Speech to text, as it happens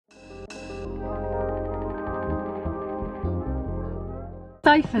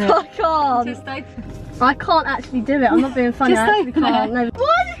open it. I can't. Just open it. I can't actually do it. I'm not being funny. Just I actually open can't. it. No. What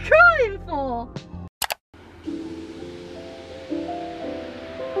are you crying for?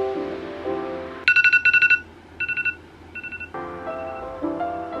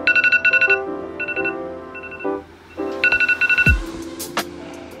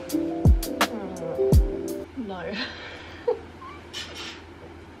 No.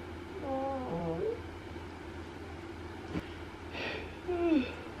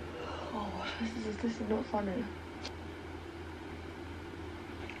 Oh, this is not funny.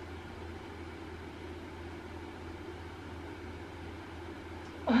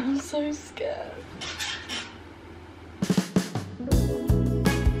 I'm so scared.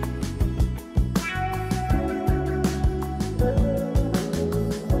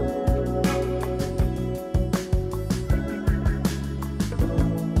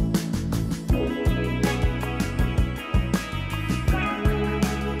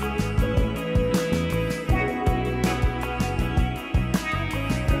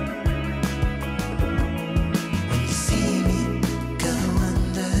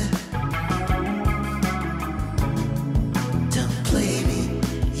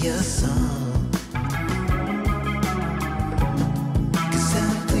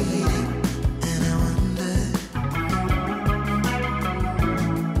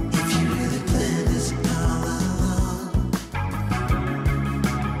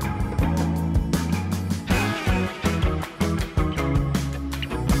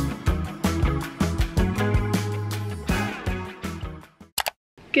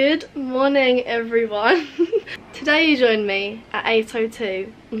 Good morning, everyone. Today you join me at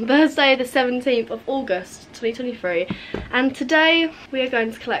 8:02 on Thursday the 17th of August 2023, and today we are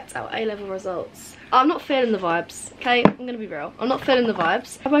going to collect our A-level results. I'm not feeling the vibes, okay? I'm gonna be real. I'm not feeling the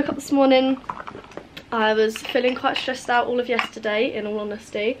vibes. I woke up this morning, I was feeling quite stressed out all of yesterday, in all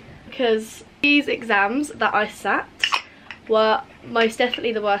honesty, because these exams that I sat were most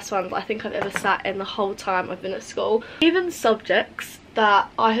definitely the worst ones I think I've ever sat in the whole time I've been at school. Even subjects that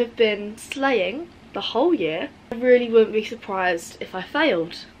I have been slaying the whole year, I really wouldn't be surprised if I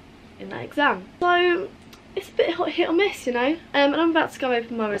failed in that exam. So it's a bit hit or miss, you know. And I'm about to go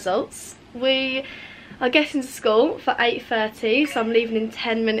over my results. We are getting to school for 8:30, so I'm leaving in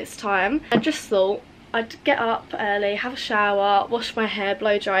 10 minutes time. I just thought I'd get up early, have a shower, wash my hair,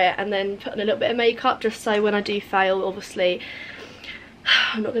 blow dry it, and then put on a little bit of makeup, just so when I do fail, obviously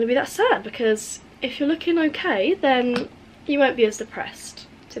I'm not going to be that sad, because if you're looking okay, then you won't be as depressed.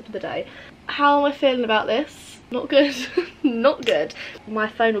 Tip of the day. How am I feeling about this? Not good. Not good. My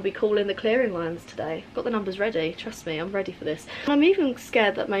phone will be calling the clearing lines today. Got the numbers ready, trust me, I'm ready for this. I'm even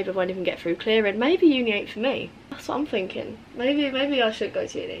scared that maybe I won't even get through clearing. Maybe uni ain't for me. That's what I'm thinking. Maybe I should go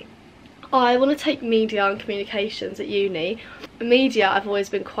to uni. I want to take media and communications at uni. Media I've always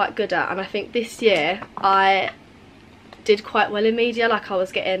been quite good at, and I think this year I did quite well in media. Like, I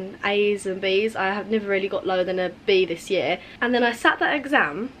was getting A's and B's. I have never really got lower than a B this year. And then I sat that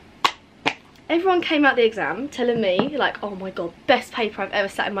exam. Everyone came out the exam telling me, like, oh my god, best paper I've ever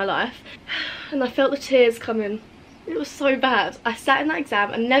sat in my life. And I felt the tears coming. It was so bad. I sat in that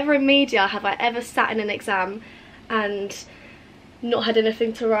exam, and never in media have I ever sat in an exam and not had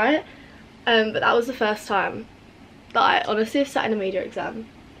anything to write. But that was the first time that I honestly sat in a media exam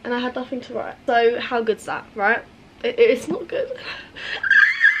and I had nothing to write. So how good's that, right? It's not good.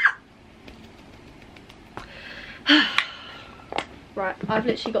 Right, I've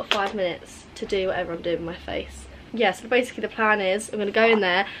literally got 5 minutes to do whatever I'm doing with my face. Yeah, so basically the plan is I'm going to go in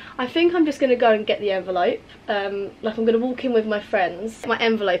there. I think I'm just going to go and get the envelope. Like, I'm going to walk in with my friends, my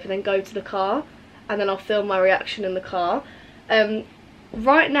envelope, and then go to the car, and then I'll film my reaction in the car.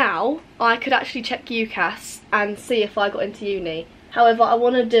 Right now, I could actually check UCAS and see if I got into uni. However, I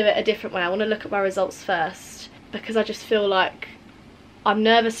want to do it a different way. I want to look at my results first, because I just feel like I'm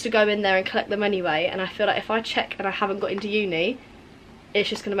nervous to go in there and collect them anyway, and I feel like if I check and I haven't got into uni, it's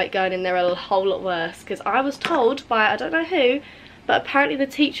just going to make going in there a whole lot worse. Because I was told by, I don't know who, but apparently the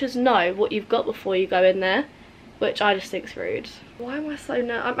teachers know what you've got before you go in there, which I just think's rude. Why am I so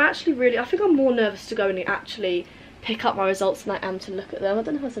nervous? I'm actually really, I think I'm more nervous to go in and actually pick up my results than I am to look at them. I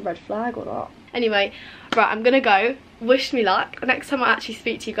don't know if that's a red flag or not. Anyway, right, I'm gonna go. Wish me luck. The next time I actually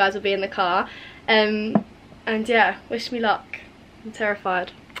speak to you guys will be in the car. And yeah, wish me luck. I'm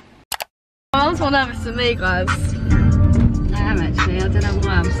terrified. I was more nervous than me, guys. I am actually. I don't know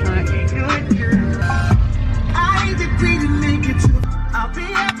why. I'm just like, I ain't the queen to make it to. I'll be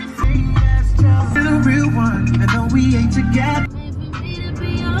everything that's just the real one. I know we ain't together.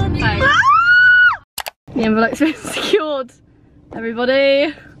 Hey. The envelope's been secured.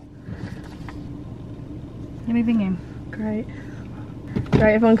 Everybody. Let me bring him. Great.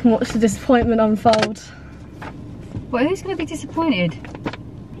 Great, everyone can watch the disappointment unfold. Well, who's going to be disappointed?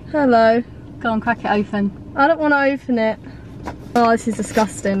 Hello. Go on, crack it open. I don't want to open it. Oh, this is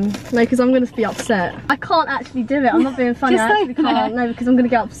disgusting. No, because I'm going to be upset. I can't actually do it. I'm not being funny. Just I actually open can't. it. No, because I'm going to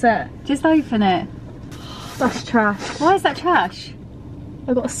get upset. Just open it. That's trash. Why is that trash?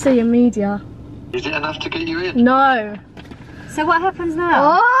 I've got a C in media. Is it enough to get you in? No. So what happens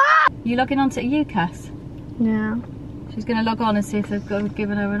now? Oh! You logging on to UCAS? Yeah. She's going to log on and see if they've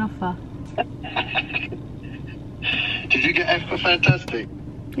given her an offer. Did you get F for fantastic?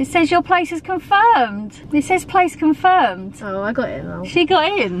 It says your place is confirmed. It says place confirmed. Oh, I got it now. She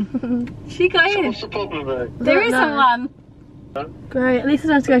got in. She got So in. what's the problem there? There isn't No. one. Great, at least I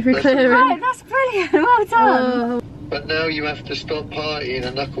don't have to go through That's clearing. Right, that's brilliant. Well done. Oh. But now you have to stop partying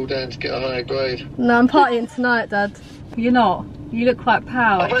and knuckle down to get a higher grade. No, I'm partying tonight, Dad. You're not. You look quite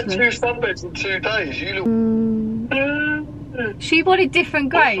proud. I've had Actually. 2 sunbeds in 2 days. You look... She wanted different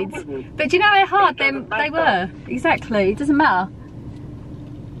grades, What's wrong with you? but do you know how hard It doesn't they matter. were? Exactly. It doesn't matter.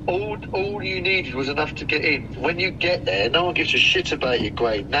 All you needed was enough to get in. When you get there, no one gives a shit about your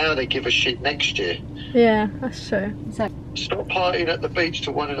grade. Now they give a shit next year. Yeah, that's true. So, Stop partying at the beach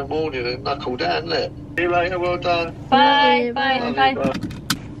till 1 in the morning and knuckle down, let. See you later, well done. bye, Bye, bye, Love bye.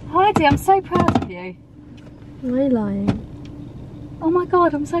 you, Heidi, I'm so proud of you. Am I lying? Oh my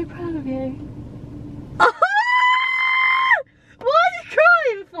god, I'm so proud of you. What are you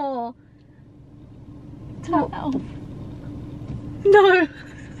crying for? Turn that off. No.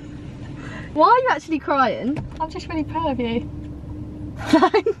 Why are you actually crying? I'm just really proud of you.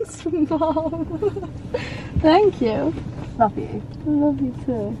 Thanks, Mom. Thank you. Love you. I love you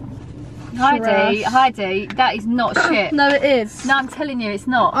too. Heidi, Trash. Heidi, that is not shit. No, it is. No, I'm telling you, it's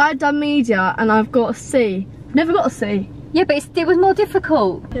not. I've done media and I've got a C. Never got a C. Yeah, but it was more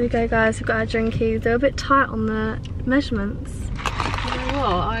difficult. Here we go, guys. We've got our drinkies. They're a bit tight on the measurements. You know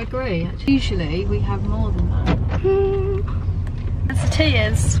what? I agree. Actually, usually we have more than that. As the tea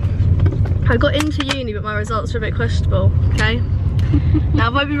is, I got into uni, but my results were a bit questionable. Okay. Now I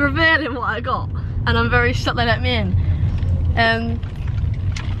won't be revealing what I got, and I'm very shocked they let me in.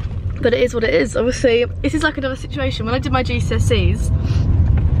 But it is what it is. Obviously, this is like another situation. When I did my GCSEs,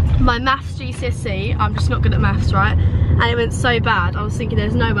 my maths GCSE, I'm just not good at maths, right? And it went so bad. I was thinking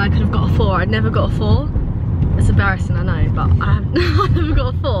there's no way I could have got a 4. I'd never got a 4. It's embarrassing, I know, but I never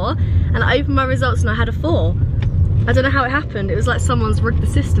got a 4. And I opened my results and I had a 4. I don't know how it happened. It was like someone's rigged the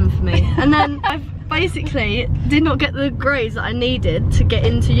system for me. And then I basically did not get the grades that I needed to get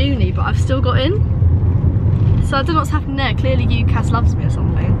into uni, but I've still got in. So I don't know what's happened there. Clearly UCAS loves me or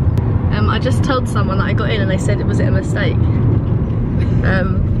something. I just told someone that I got in and they said it was a mistake.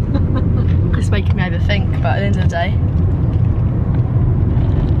 It's making me overthink, but at the end of the day,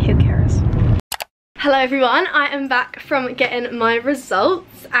 who cares? Hello everyone, I am back from getting my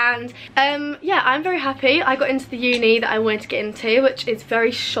results and yeah, I'm very happy. I got into the uni that I wanted to get into, which is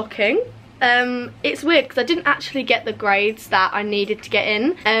very shocking. It's weird because I didn't actually get the grades that I needed to get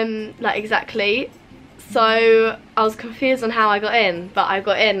in, like exactly. So I was confused on how I got in, but I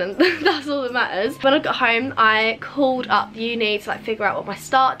got in and that's all that matters. When I got home, I called up uni to like figure out what my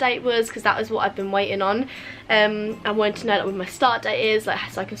start date was, because that was what I've been waiting on. I wanted to know like when my start date is,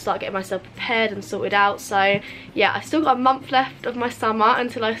 like so I can start getting myself prepared and sorted out. So yeah, I still got a month left of my summer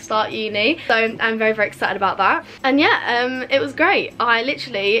until I start uni. So I'm very, very excited about that. And yeah, it was great. I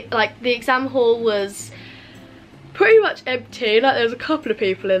literally, like the exam hall was pretty much empty, like there was a couple of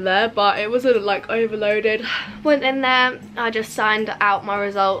people in there, but it wasn't like overloaded. Went in there, I just signed out my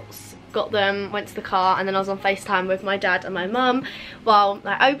results, got them, went to the car, and then I was on FaceTime with my dad and my mum while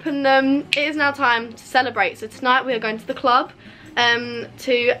I opened them. It is now time to celebrate. So tonight we are going to the club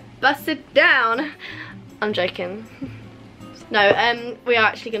to bust it down. I'm joking. No, we are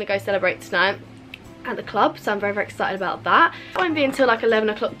actually going to go celebrate tonight at the club, so I'm very, very excited about that. It won't be until like 11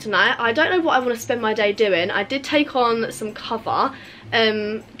 o'clock tonight. I don't know what I want to spend my day doing. I did take on some cover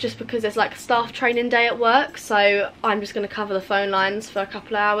just because there's like a staff training day at work, so I'm just going to cover the phone lines for a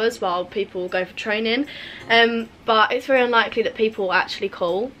couple of hours while people go for training, but it's very unlikely that people will actually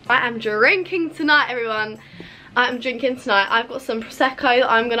call. I am drinking tonight, everyone. I am drinking tonight. I've got some Prosecco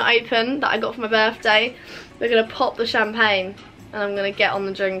that I'm going to open that I got for my birthday. We're going to pop the champagne and I'm going to get on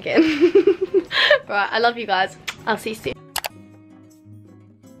the drinking. Right, I love you guys. I'll see you soon.